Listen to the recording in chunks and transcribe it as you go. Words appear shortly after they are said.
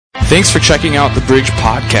Thanks for checking out the Bridge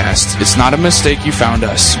Podcast. It's not a mistake you found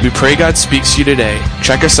us. We pray God speaks to you today.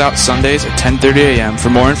 Check us out Sundays at 10:30 a.m. For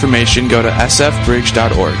more information, go to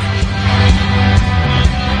sfbridge.org.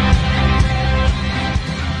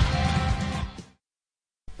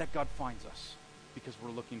 That God finds us because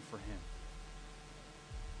we're looking for Him.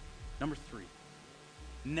 Number 3,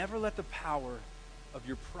 never let the power of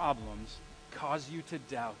your problems cause you to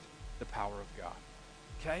doubt the power of God.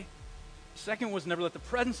 Okay? Second was never let the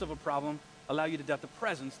presence of a problem allow you to doubt the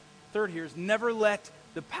presence. Third here is never let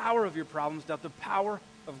the power of your problems doubt the power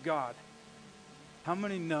of God. How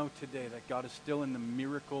many know today that God is still in the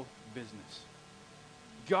miracle business?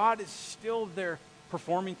 God is still there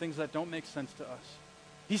performing things that don't make sense to us.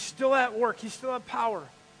 He's still at work. He's still at power.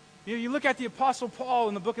 You look at the Apostle Paul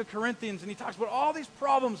in the book of Corinthians, and he talks about all these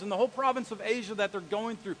problems in the whole province of Asia that they're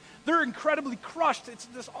going through. They're incredibly crushed. It's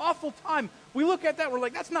this awful time. We look at that, we're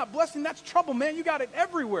like, that's not blessing, that's trouble, man. You got it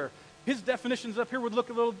everywhere. His definitions up here would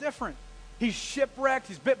look a little different. He's shipwrecked.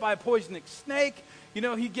 He's bit by a poisonous snake.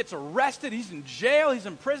 He gets arrested. He's in jail. He's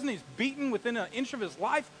in prison. He's beaten within an inch of his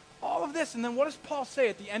life. All of this. And then what does Paul say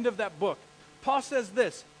at the end of that book? Paul says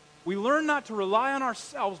this: we learn not to rely on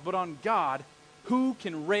ourselves, but on God, who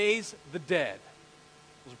can raise the dead.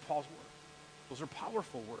 Those are Paul's words. Those are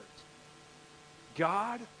powerful words.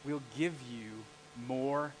 God will give you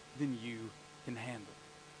more than you can handle.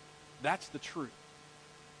 That's the truth.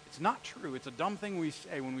 It's not true. It's a dumb thing we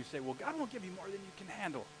say when we say, well, God won't give you more than you can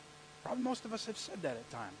handle. Probably most of us have said that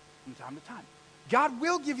from time to time. God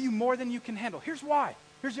will give you more than you can handle. Here's why.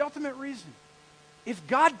 Here's the ultimate reason. If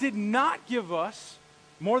God did not give us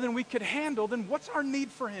more than we could handle, then what's our need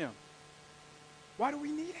for Him? Why do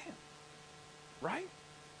we need Him? Right?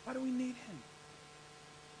 Why do we need Him?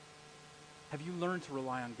 Have you learned to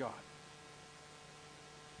rely on God?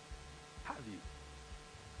 Have you?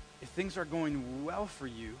 If things are going well for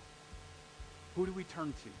you, who do we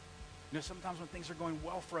turn to? Sometimes when things are going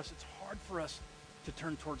well for us, it's hard for us to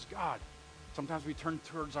turn towards God. Sometimes we turn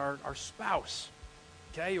towards our spouse,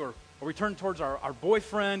 okay? Or we turn towards our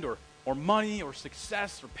boyfriend or money or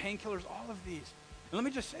success or painkillers, all of these. And let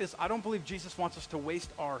me just say this. I don't believe Jesus wants us to waste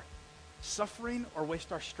our suffering or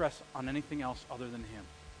waste our stress on anything else other than Him.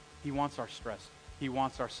 He wants our stress. He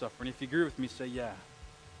wants our suffering. If you agree with me, say yeah.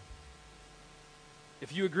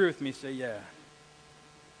 If you agree with me, say yeah.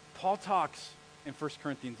 Paul talks in 1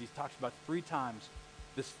 Corinthians, he talks about 3 times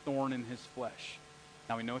this thorn in his flesh.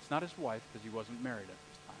 Now we know it's not his wife because he wasn't married at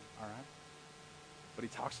this time, all right? But he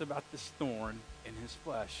talks about this thorn in his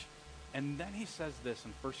flesh. And then he says this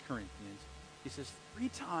in 1 Corinthians. He says, 3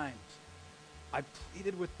 times I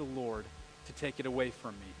pleaded with the Lord to take it away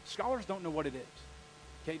from me. Scholars don't know what it is.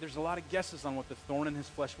 Okay, there's a lot of guesses on what the thorn in his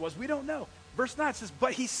flesh was. We don't know. Verse 9 says,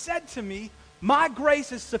 but he said to me, my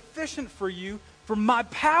grace is sufficient for you, for my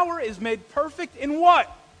power is made perfect in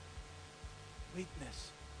what?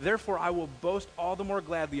 Weakness. Therefore I will boast all the more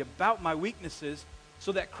gladly about my weaknesses,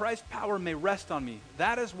 so that Christ's power may rest on me.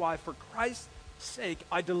 That is why, for Christ's sake,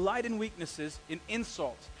 I delight in weaknesses, in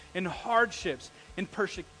insults, in hardships, in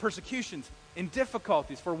persecutions, in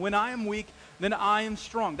difficulties. For when I am weak, then I am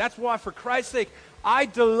strong. That's why, for Christ's sake, I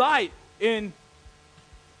delight in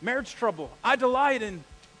marriage trouble. I delight in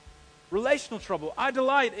relational trouble. I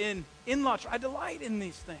delight in in-law trouble. I delight in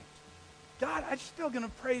these things. God, I'm still going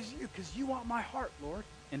to praise you because you want my heart, Lord.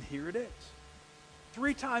 And here it is.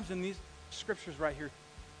 3 times in these scriptures right here,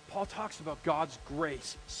 Paul talks about God's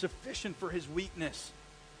grace, sufficient for his weakness.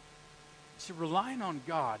 See, relying on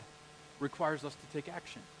God requires us to take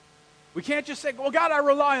action. We can't just say, well, God, I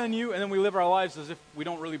rely on you, and then we live our lives as if we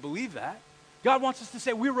don't really believe that. God wants us to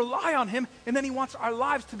say we rely on Him, and then He wants our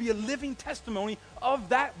lives to be a living testimony of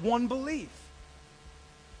that one belief.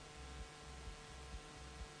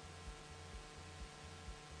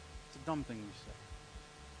 It's a dumb thing we say.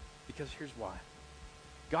 Because here's why.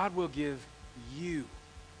 God will give you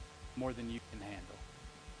more than you can handle.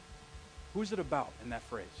 Who's it about in that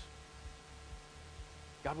phrase?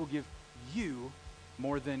 God will give you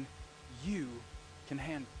more than you can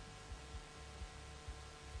handle.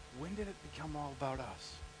 When did it become all about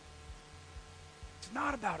us? It's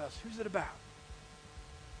not about us. Who's it about?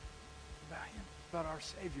 It's about Him. It's about our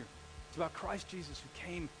Savior. It's about Christ Jesus, who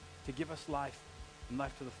came to give us life and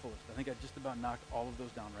life to the fullest. I think I just about knocked all of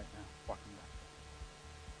those down right now, walking back.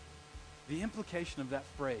 The implication of that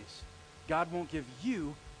phrase, God won't give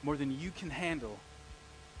you more than you can handle,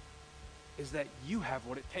 is that you have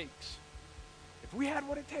what it takes. If we had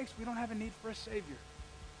what it takes, we don't have a need for a Savior.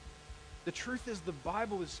 The truth is, the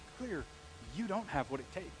Bible is clear. You don't have what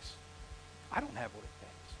it takes. I don't have what it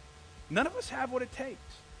takes. None of us have what it takes.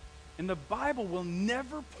 And the Bible will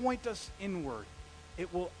never point us inward.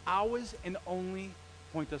 it will always and only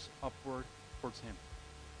point us upward towards him.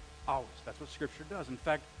 Always. That's what Scripture does. In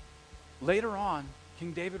fact, later on,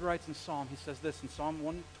 King David writes in Psalm, he says this in Psalm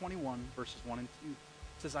 121, verses 1 and 2. It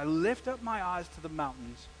says, I lift up my eyes to the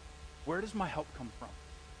mountains. Where does my help come from?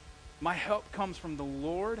 My help comes from the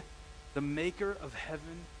Lord, the maker of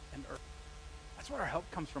heaven and earth. That's where our help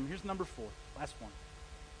comes from. Here's number 4, last one.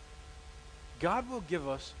 God will give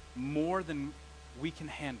us more than we can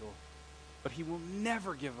handle, but he will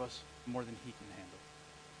never give us more than he can handle.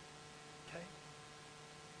 Okay?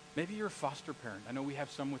 Maybe you're a foster parent. I know we have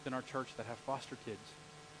some within our church that have foster kids.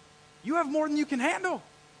 You have more than you can handle.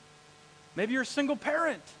 Maybe you're a single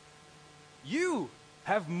parent. You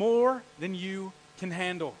have more than you can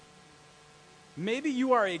handle. Maybe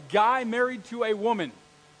you are a guy married to a woman.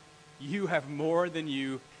 You have more than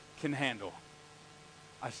you can handle.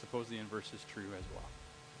 I suppose the inverse is true as well.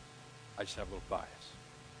 I just have a little bias.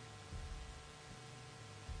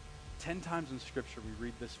 10 times in Scripture we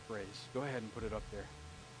read this phrase. Go ahead and put it up there.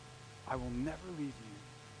 I will never leave you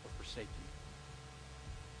or forsake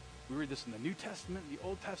you. We read this in the New Testament, the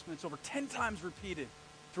Old Testament. It's over 10 times repeated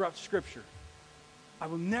throughout Scripture. I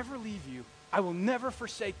will never leave you. I will never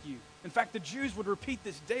forsake you. In fact, the Jews would repeat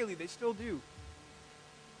this daily. They still do.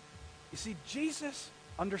 You see, Jesus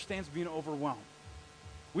understands being overwhelmed.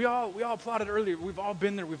 We all applauded earlier. We've all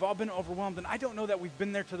been there. We've all been overwhelmed. And I don't know that we've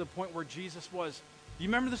been there to the point where Jesus was. Do you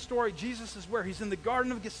remember the story? Jesus is where? He's in the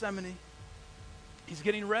Garden of Gethsemane. He's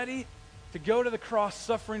getting ready to go to the cross,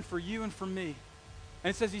 suffering for you and for me. And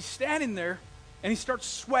it says he's standing there, and he starts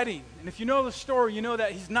sweating. And if you know the story, you know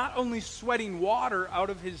that he's not only sweating water out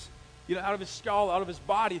of his skull, out of his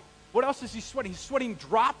body. What else is he sweating? He's sweating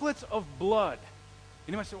droplets of blood.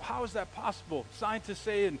 And you might say, well, how is that possible? Scientists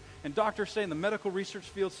say, and doctors say, and the medical research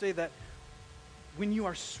field say that when you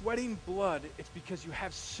are sweating blood, it's because you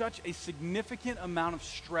have such a significant amount of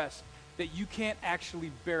stress that you can't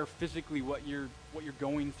actually bear physically what you're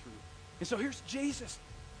going through. And so here's Jesus.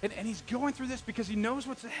 And he's going through this because he knows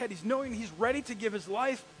what's ahead. He's ready to give his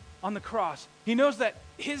life on the cross. He knows that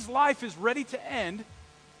his life is ready to end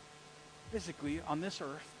physically on this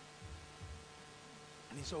earth.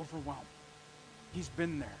 And he's overwhelmed. He's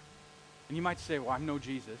been there. And you might say, well, I'm no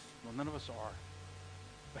Jesus. Well, none of us are.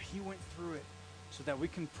 But he went through it so that we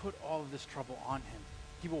can put all of this trouble on him.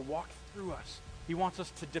 He will walk through us. He wants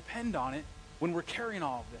us to depend on it when we're carrying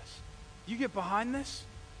all of this. You get behind this,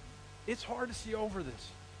 it's hard to see over this.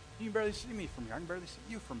 You can barely see me from here. I can barely see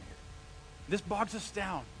you from here. This bogs us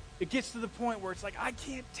down. It gets to the point where it's like, I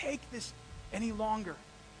can't take this any longer.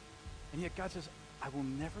 And yet God says, I will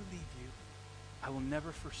never leave you. I will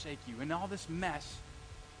never forsake you. In all this mess,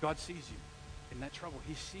 God sees you in that trouble.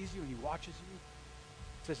 He sees you and he watches you.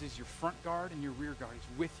 It says he's your front guard and your rear guard.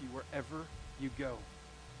 He's with you wherever you go.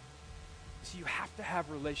 See, you have to have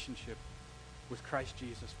a relationship with Christ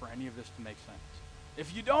Jesus for any of this to make sense.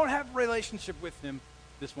 If you don't have a relationship with him,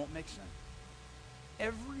 this won't make sense.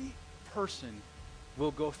 Every person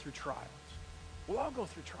will go through trials. We'll all go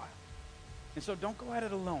through trials. And so don't go at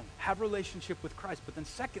it alone. Have a relationship with Christ. But then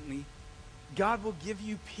secondly, God will give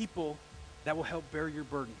you people that will help bear your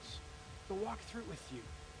burdens. They'll walk through it with you.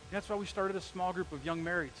 And that's why we started a small group of young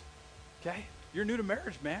marrieds. Okay? You're new to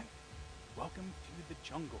marriage, man. Welcome to the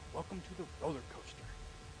jungle. Welcome to the roller coaster.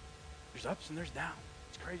 There's ups and there's downs.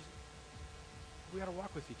 It's crazy. We got to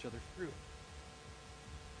walk with each other through it.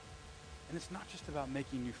 And it's not just about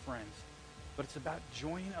making new friends, but it's about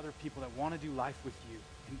joining other people that want to do life with you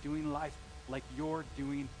and doing life like you're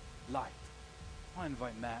doing life. I want to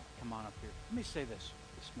invite Matt, come on up here. Let me say this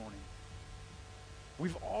morning.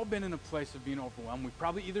 We've all been in a place of being overwhelmed. We've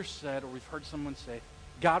probably either said or we've heard someone say,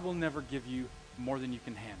 God will never give you more than you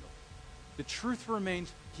can handle. The truth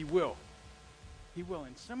remains, he will. He will.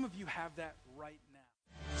 And some of you have that right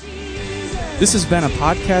now. This has been a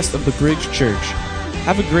podcast of the Bridge Church.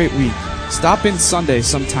 Have a great week. Stop in Sunday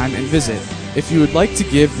sometime and visit. If you would like to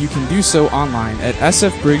give, you can do so online at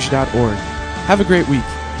sfbridge.org. Have a great week.